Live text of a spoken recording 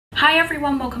Hi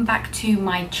everyone, welcome back to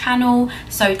my channel.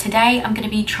 So today I'm going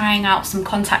to be trying out some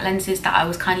contact lenses that I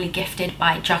was kindly gifted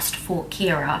by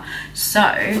JUST4KIRA.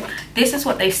 So this is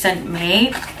what they sent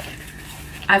me.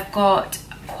 I've got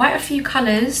quite a few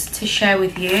colors to share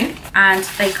with you, and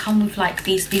they come with like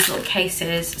these little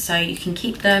cases so you can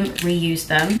keep them, reuse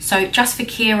them. So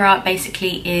JUST4KIRA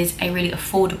basically is a really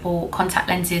affordable contact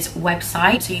lenses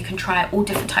website, so you can try all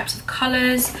different types of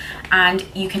colors, and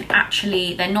you can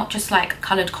actually, they're not just like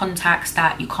colored contacts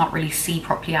that you can't really see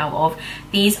properly out of.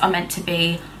 These are meant to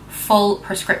be full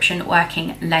prescription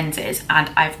working lenses, and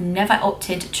I've never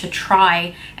opted to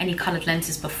try any colored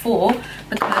lenses before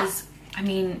because, I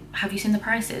mean, have you seen the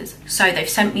prices? So they've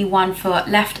sent me one for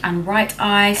left and right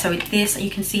eye. So with this,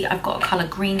 you can see I've got a color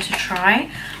green to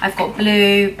try. I've got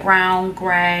blue, brown,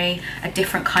 gray, a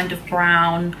different kind of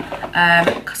brown.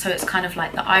 So it's kind of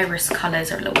like the iris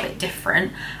colors are a little bit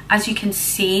different. As you can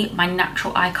see, my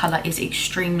natural eye color is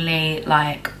extremely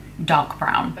like dark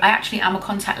brown. I actually am a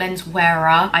contact lens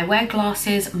wearer. I wear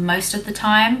glasses most of the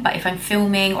time, but if I'm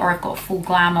filming or I've got full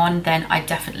glam on, then I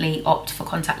definitely opt for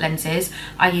contact lenses.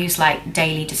 I use like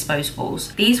daily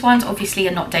disposables. These ones obviously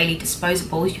are not daily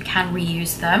disposables. You can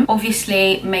reuse them.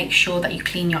 Obviously, make sure that you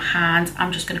clean your hands.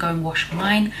 I'm just gonna go and wash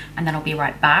mine and then I'll be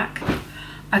right back.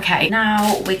 Okay,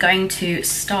 now we're going to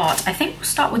start. I think we'll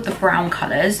start with the brown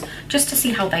colors just to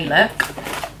see how they look.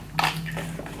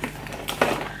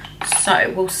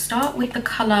 So we'll start with the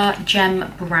color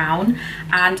Gem Brown,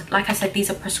 and like I said,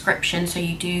 these are prescription, so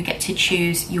you do get to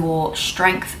choose your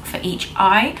strength for each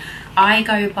eye. I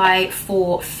go by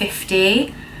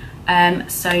 450,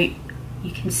 so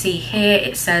you can see here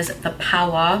it says the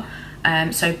power.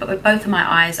 But with both of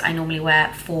my eyes, I normally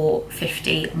wear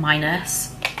 450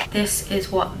 minus. This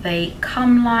is what they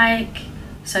come like.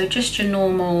 So just your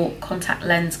normal contact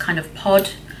lens kind of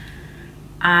pod.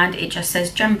 And it just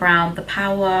says Gem Brown, the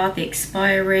power, the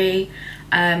expiry,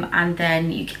 and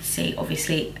then you can see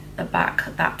obviously the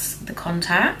back, that's the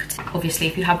contact. Obviously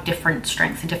if you have different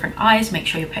strengths in different eyes, make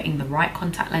sure you're putting the right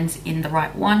contact lens in the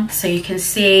right one. So you can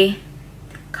see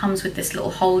it comes with this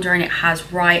little holder, and it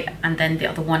has right, and then the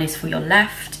other one is for your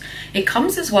left. It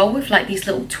comes as well with like these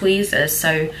little tweezers,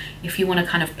 so if you want to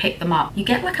kind of pick them up, you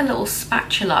get like a little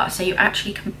spatula, so you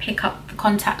actually can pick up the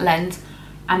contact lens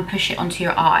and push it onto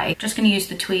your eye. Just going to use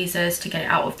the tweezers to get it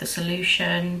out of the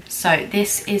solution. So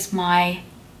this is my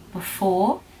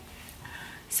before.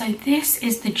 So this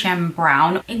is the Gem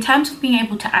Brown. In terms of being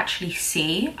able to actually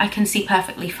see, I can see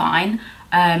perfectly fine.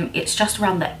 It's just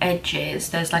around the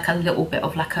edges. There's like a little bit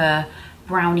of like a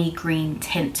browny green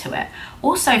tint to it.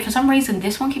 Also, for some reason,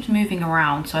 this one keeps moving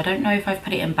around, so I don't know if I've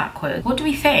put it in backwards. What do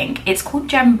we think? It's called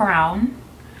Gem Brown,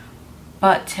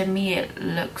 but to me it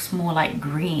looks more like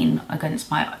green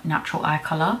against my natural eye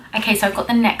color. Okay, so I've got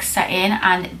the next set in,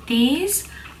 and these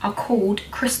are called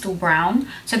Crystal Brown.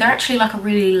 So they're actually like a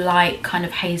really light kind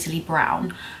of hazily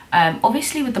brown.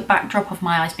 Obviously with the backdrop of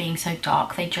my eyes being so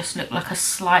dark, they just look like a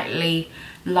slightly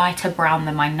lighter brown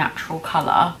than my natural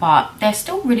color, but they're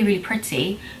still really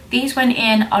pretty. These went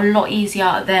in a lot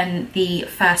easier than the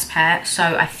first pair, so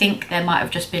I think there might have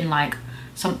just been like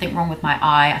something wrong with my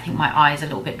eye. I think my eye is a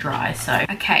little bit dry. So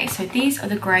okay, so these are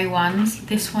the grey ones.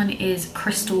 This one is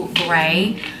crystal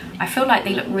grey. I feel like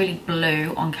they look really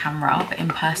blue on camera, but in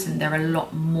person they're a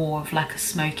lot more of like a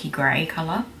smoky grey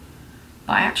colour.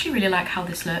 But I actually really like how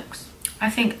this looks. I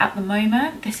think at the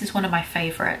moment this is one of my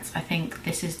favourites. I think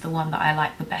this is the one that I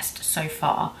like the best so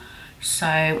far.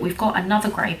 So we've got another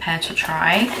grey pair to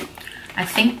try. I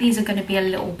think these are going to be a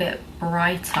little bit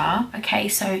brighter. Okay,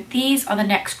 so these are the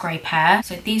next grey pair.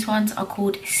 So these ones are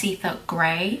called Seether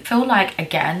Grey. I feel like,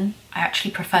 again, I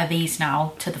actually prefer these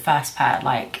now to the first pair.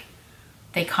 Like,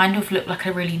 they kind of look like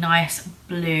a really nice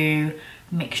blue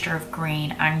mixture of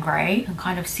green and grey. You can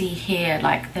kind of see here,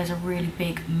 like, there's a really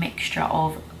big mixture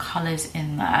of colours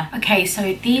in there. Okay,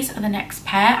 so these are the next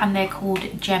pair, and they're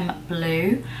called Gem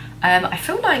Blue. I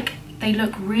feel like they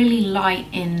look really light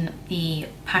in the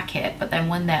packet, but then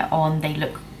when they're on, they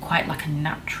look quite like a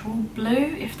natural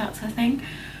blue, if that's a thing.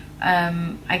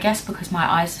 I guess because my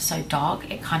eyes are so dark,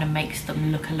 it kind of makes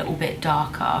them look a little bit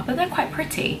darker, but they're quite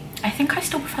pretty. I think I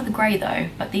still prefer the grey though,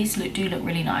 but these do look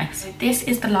really nice. So this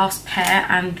is the last pair,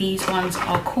 and these ones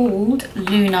are called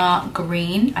Lunar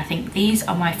Green. I think these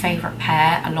are my favourite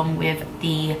pair, along with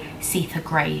the Seether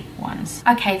Grey ones.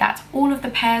 Okay, that's all of the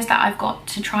pairs that I've got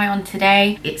to try on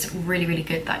today. It's really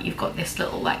good that you've got this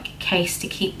little like case to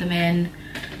keep them in.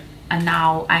 And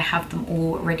now I have them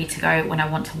all ready to go when I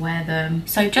want to wear them.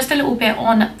 So just a little bit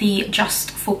on the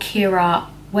JUST4KIRA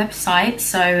website.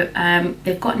 So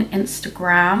they've got an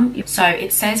Instagram. So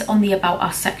it says on the About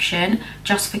Us section,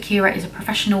 JUST4KIRA is a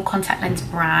professional contact lens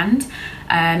brand.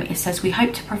 It says, we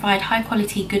hope to provide high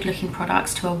quality, good looking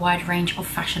products to a wide range of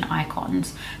fashion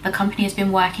icons. The company has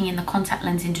been working in the contact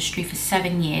lens industry for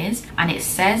 7 years, and it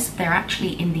says they're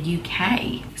actually in the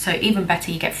UK. So even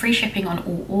better, you get free shipping on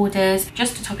all orders.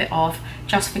 Just to top it off,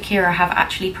 JUST4KIRA have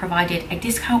actually provided a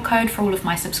discount code for all of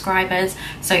my subscribers.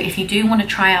 So if you do want to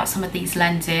try out some of these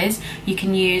lenses, you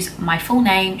can use my full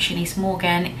name, Shanice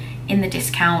Morgan, in the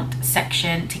discount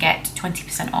section to get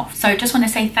 20% off. So just want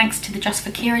to say thanks to the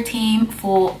JUST4KIRA team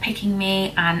for picking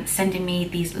me and sending me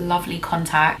these lovely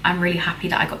contacts. I'm really happy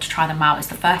that I got to try them out. It's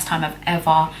the first time I've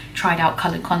ever tried out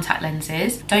coloured contact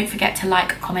lenses. Don't forget to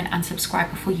like, comment and subscribe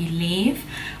before you leave.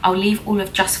 I'll leave all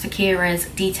of JUST4KIRA's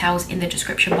details in the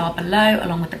description bar below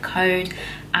along with the code,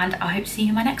 and I hope to see you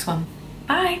in my next one.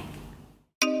 Bye!